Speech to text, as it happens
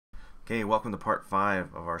Okay, welcome to part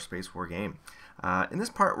 5 of our SpaceWar game. In this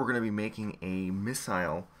part, we're going to be making a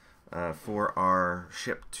missile for our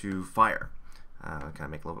ship to fire. Kind of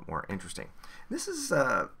make it a little bit more interesting. This is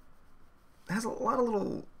has a lot of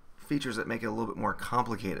little features that make it a little bit more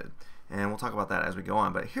complicated, and we'll talk about that as we go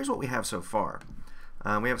on. But here's what we have so far.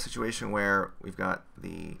 We have a situation where we've got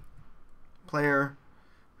the player,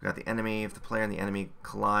 we've got the enemy. If the player and the enemy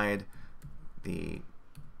collide, the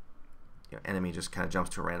enemy just kind of jumps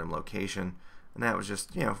to a random location, and that was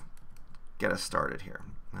just get us started here.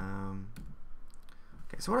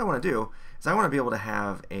 Okay, so what I want to do is I want to be able to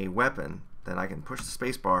have a weapon that I can push the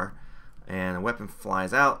space bar and a weapon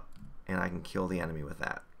flies out and I can kill the enemy with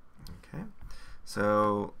that. Okay,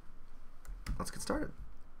 so let's get started.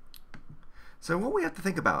 So what we have to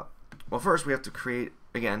think about, well, first we have to create,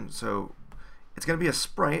 again, so it's going to be a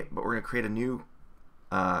sprite, but we're going to create a new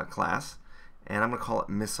class, and I'm going to call it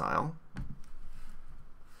missile.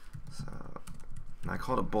 So, and I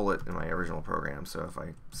called it bullet in my original program, so if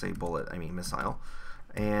I say bullet, I mean missile.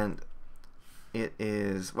 And it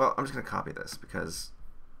is, well, I'm just going to copy this because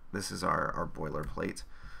this is our boilerplate,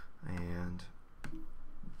 and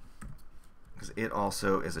because it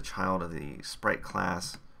also is a child of the sprite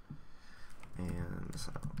class, and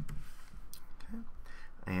so, okay,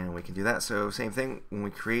 and we can do that. So same thing, when we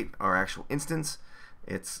create our actual instance,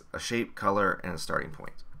 it's a shape, color, and a starting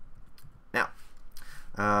point. Now,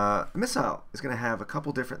 missile is going to have a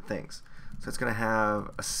couple different things. So it's going to have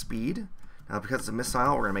a speed. Now, because it's a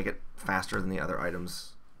missile, we're going to make it faster than the other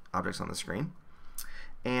objects on the screen.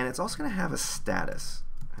 And it's also going to have a status.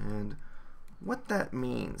 And what that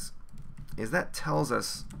means is that tells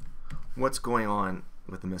us what's going on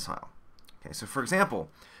with the missile. Okay, so for example,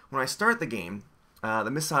 when I start the game,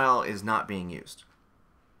 the missile is not being used.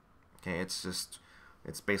 Okay,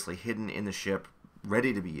 it's basically hidden in the ship,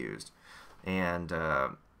 ready to be used. And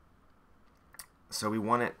so we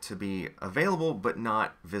want it to be available but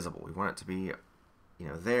not visible. We want it to be,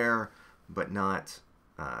 there but not,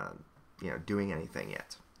 doing anything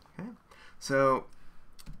yet. Okay, so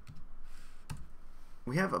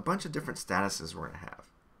we have a bunch of different statuses we're going to have.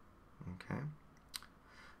 Okay,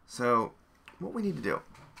 so what we need to do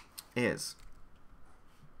is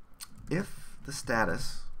if the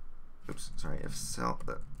status,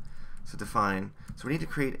 so define, so we need to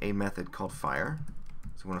create a method called fire.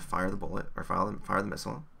 So we want to fire the bullet, or fire the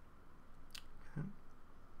missile. Okay.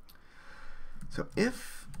 So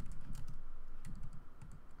if,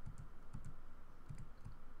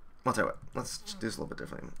 I'll tell you what, let's do this a little bit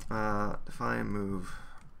differently. Define move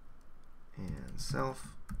and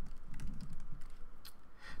self.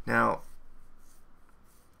 Now,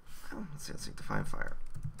 let's see, define fire.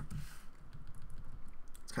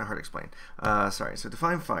 It's kind of hard to explain. Sorry, so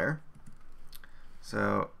define fire.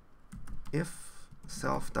 So if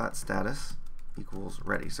self.status equals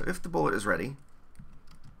ready. So if the bullet is ready,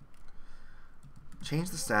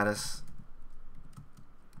 change the status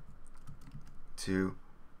to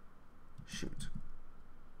shoot.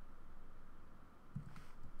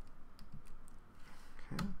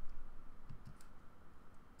 Okay.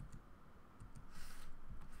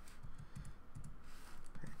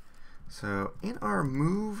 So in our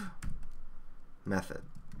move method,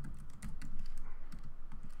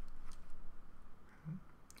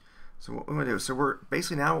 so what we want to do, so we're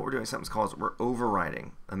basically now what we're doing something's called, we're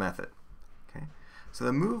overriding a method. Okay, so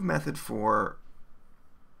the move method for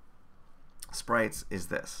sprites is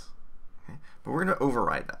this. Okay, but we're going to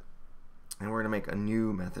override that, and we're going to make a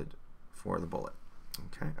new method for the bullet.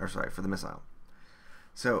 Okay, or sorry, for the missile.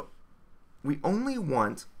 So we only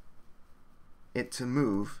want it to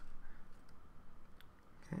move,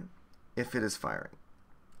 okay, if it is firing.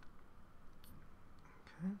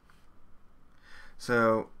 Okay,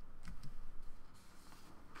 so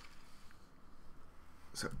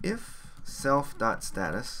if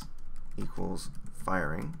self.status equals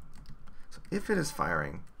firing, so if it is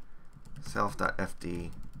firing,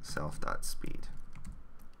 self.fd self.speed.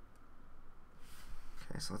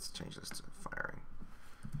 Okay, so let's change this to firing.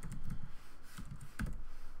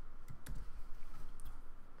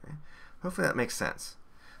 Okay, hopefully that makes sense.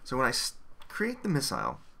 So when I create the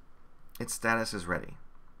missile, its status is ready.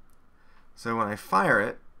 So when I fire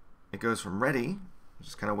it, it goes from ready,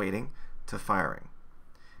 just kind of waiting, to firing.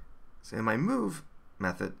 So in my move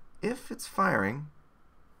method, if it's firing,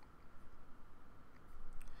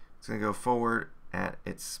 it's going to go forward at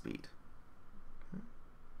its speed. Okay.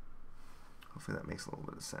 Hopefully that makes a little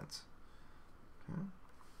bit of sense. Okay.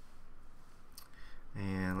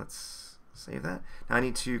 And let's save that. Now I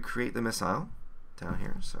need to create the missile down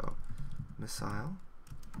here. So missile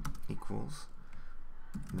equals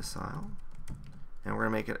missile and we're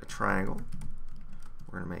going to make it a triangle.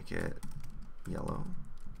 We're going to make it yellow,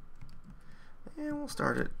 and we'll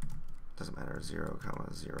start it, doesn't matter, 0,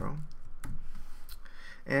 0.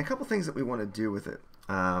 And a couple things that we want to do with it.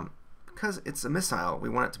 Because it's a missile, we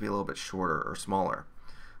want it to be a little bit shorter or smaller.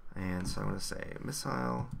 And so I'm going to say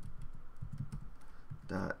missile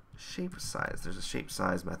dot shape size. There's a shape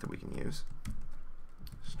size method we can use.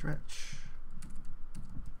 Stretch.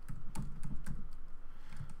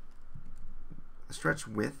 The stretch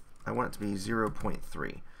width, I want it to be 0.3. So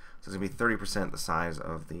it's going to be 30% the size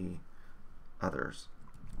of the others.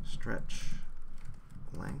 Stretch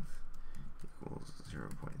length equals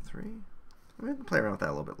 0.3. We can play around with that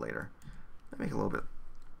a little bit later. Make it a little bit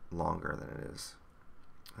longer than it is.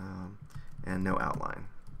 And no outline.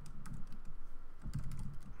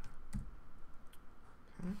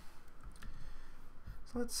 Okay.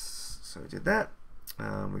 So we did that.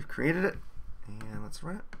 We've created it, and let's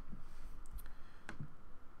run it.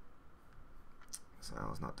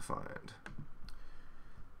 Missile is not defined.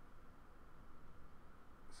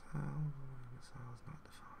 Missile is not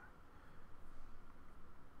defined.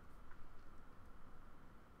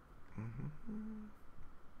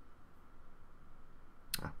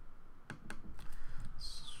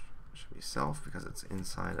 Should be self because it's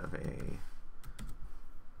inside of a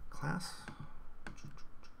class.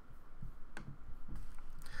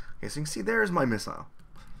 Okay, so you can see there's my missile.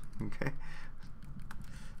 Okay,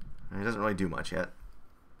 and it doesn't really do much yet.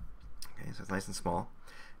 Okay, so it's nice and small.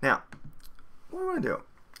 Now, what we want to do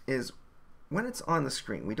is when it's on the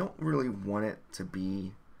screen, we don't really want it to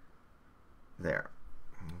be there.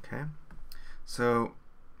 Okay, so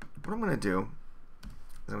what I'm going to do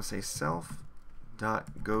is I'm going to say self.goto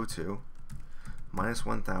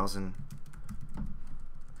 -1000.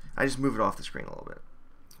 I just move it off the screen a little bit.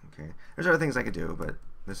 Okay, there's other things I could do, but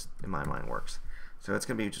this in my mind works. So it's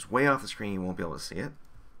going to be just way off the screen. You won't be able to see it.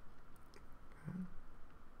 Okay.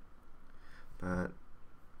 But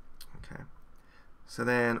okay, so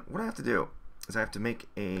then what I have to do is I have to make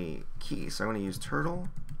a key. So I'm going to use turtle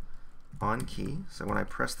on key. So when I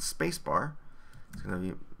press the space bar, it's going to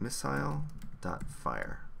be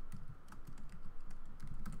missile.fire.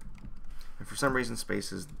 And for some reason,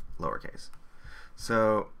 space is lowercase.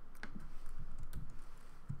 So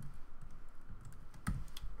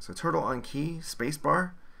turtle on key, space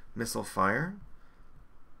bar, missile fire.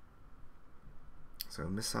 So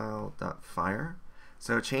missile.fire.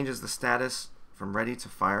 So it changes the status from ready to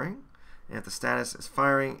firing. And if the status is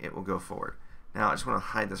firing, it will go forward. Now I just want to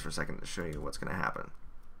hide this for a second to show you what's going to happen.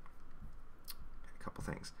 A couple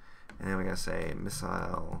things. And then we're going to say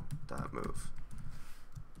missile.move.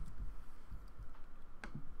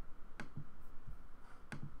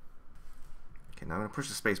 Okay, now I'm going to push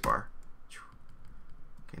the space bar.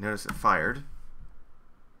 Okay, notice it fired.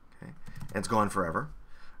 Okay, and it's gone forever.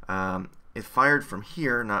 It fired from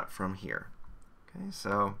here, not from here. Okay,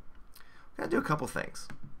 so I'm going to do a couple things.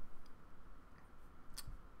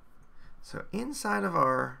 So inside of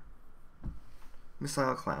our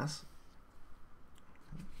missile class,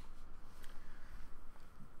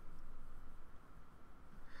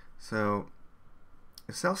 so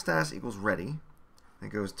if self status equals ready, it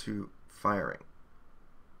goes to firing.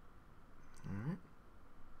 All right.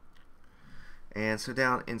 And so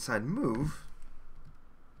down inside move,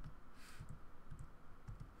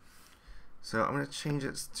 so I'm going to change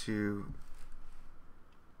it to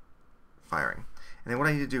firing. And then what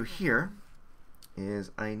I need to do here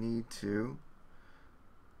is I need to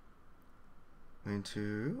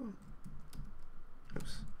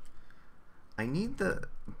I need the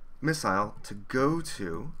missile to go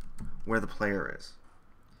to where the player is.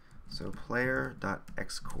 So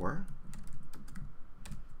player.xcore,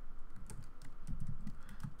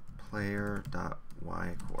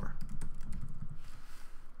 player.ycore.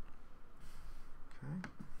 Okay.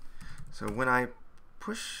 So when I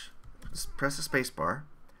press the space bar,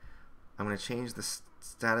 I'm going to change the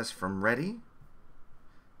status from ready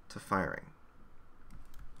to firing.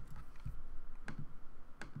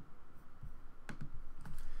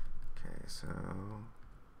 Okay, so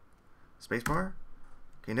space bar.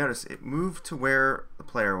 Okay, notice it moved to where the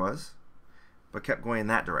player was, but kept going in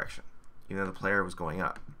that direction, even though the player was going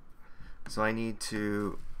up. So I need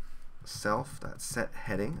to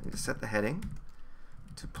self.setHeading. I need to set the heading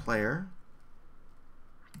to player.heading.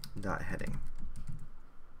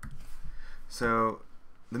 So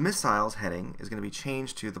the missile's heading is going to be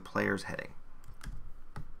changed to the player's heading.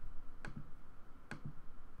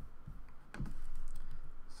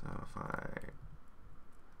 So if I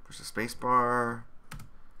push the space bar,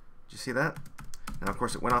 did you see that? Now of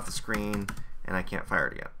course it went off the screen and I can't fire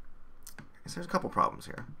it again. So there's a couple problems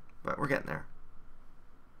here, but we're getting there.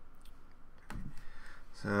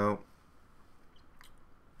 So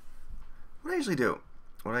what I usually do,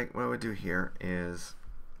 what I would do here is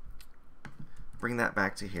bring that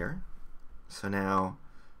back to here. So now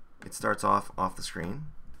it starts off the screen.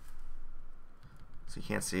 So you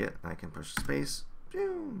can't see it. I can push space,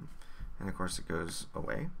 and of course it goes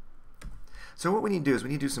away. So what we need to do is we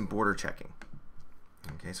need to do some border checking.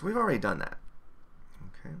 Okay, so we've already done that.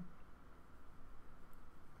 Okay.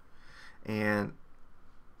 And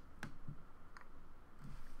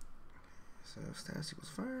so status equals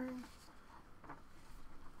firing.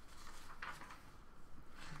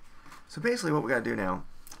 So basically what we got to do now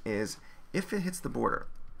is if it hits the border,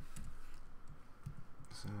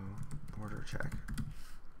 so border check.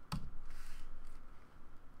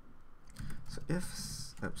 So if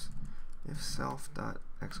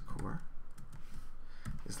self.xcore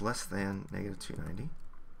is less than -290,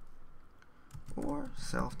 or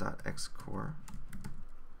self.xcore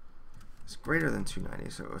is greater than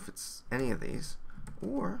 290, so if it's any of these,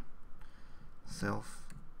 or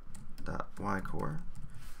self.ycore,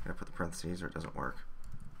 I gotta put the parentheses or it doesn't work.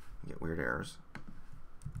 You get weird errors.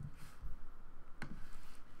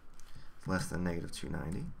 It's less than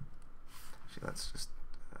 -290. Actually, let's just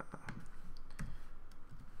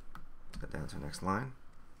get down to the next line.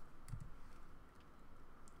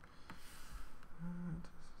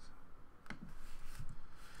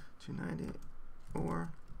 290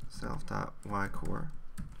 or self.ycore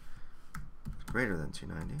is greater than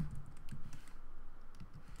 290.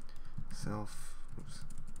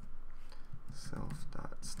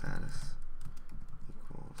 Self.status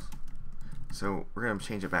equals. So we're going to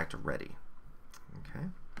change it back to ready.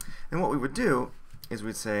 Okay. And what we would do is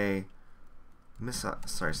we'd say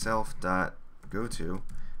self.goto,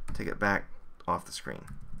 take it back off the screen.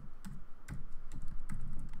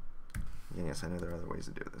 And yes, I know there are other ways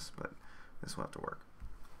to do this, but this will have to work.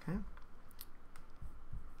 Okay.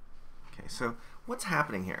 Okay, so what's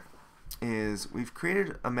happening here is we've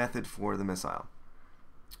created a method for the missile.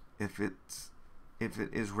 If it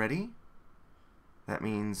is ready, that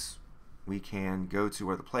means we can go to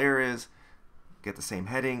where the player is, get the same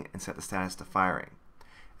heading, and set the status to firing.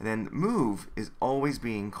 And then move is always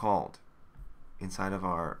being called inside of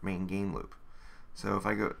our main game loop. So if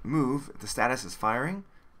I go move, if the status is firing,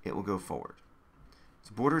 it will go forward.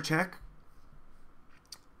 So border check,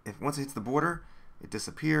 if once it hits the border, it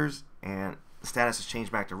disappears and the status is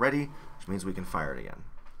changed back to ready, which means we can fire it again.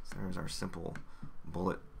 So there's our simple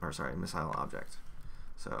missile object.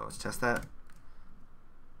 So let's test that.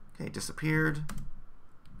 Okay, disappeared.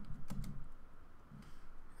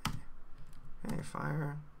 Okay,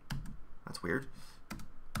 fire. That's weird.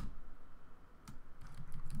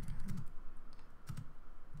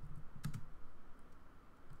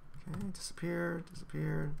 Okay, disappeared.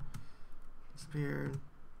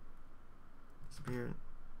 Okay,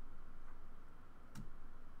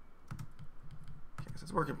 so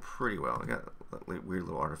it's working pretty well. I got a weird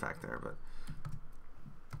little artifact there, but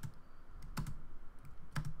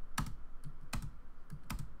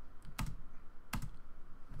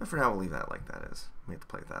for now we'll leave that like that is. We have to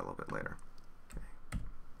play with that a little bit later.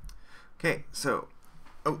 Okay, so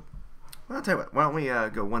well, I'll tell you what. Why don't we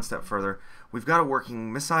go one step further? We've got a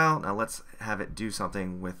working missile. Now let's have it do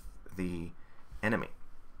something with the enemy.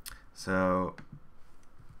 So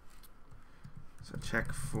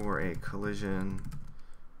check for a collision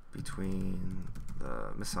between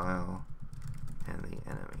the missile and the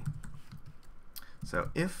enemy.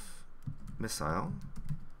 So if missile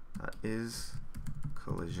is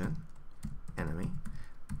collision enemy,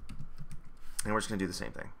 and we're just going to do the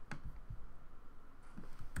same thing.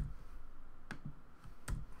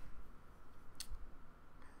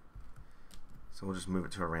 So we'll just move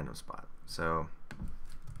it to a random spot. So,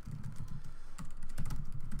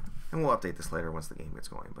 and we'll update this later once the game gets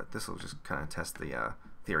going, but this will just kind of test the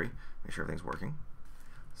theory, make sure everything's working.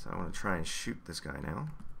 So I want to try and shoot this guy now.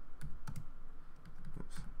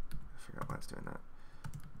 Oops, I figure out why it's doing that.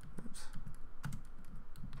 Oops.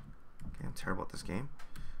 Okay, I'm terrible at this game.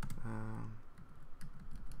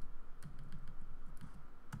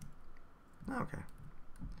 Okay.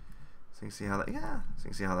 So you can see how that, so you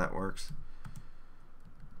can see how that works.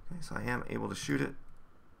 Okay, so I am able to shoot it.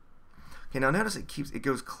 Okay, now notice it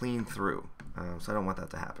goes clean through, so I don't want that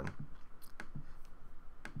to happen.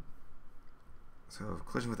 So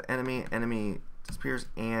collision with the enemy disappears,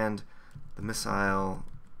 and the missile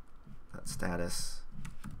status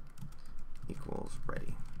equals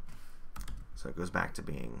ready. So it goes back to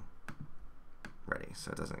being ready,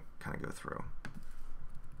 so it doesn't kind of go through.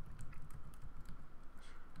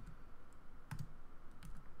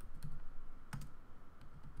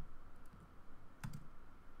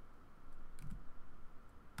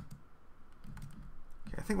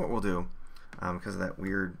 I think what we'll do, because of that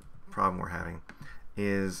weird problem we're having,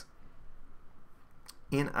 is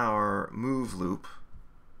in our move loop,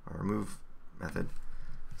 our move method,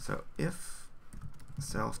 so if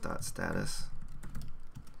self.status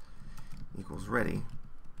equals ready,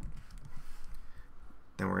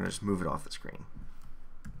 then we're going to just move it off the screen.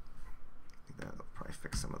 I think that'll probably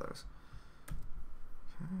fix some of those.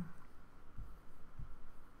 Okay.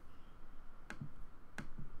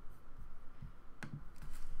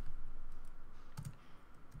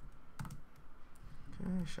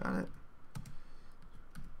 Okay, shot it.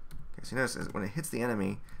 Okay, so you notice when it hits the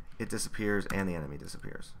enemy, it disappears and the enemy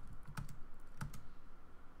disappears.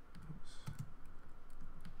 Oops.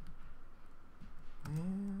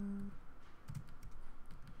 And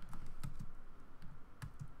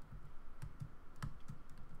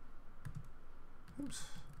oops.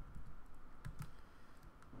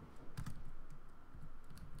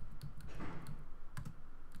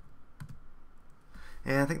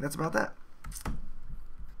 And I think that's about that.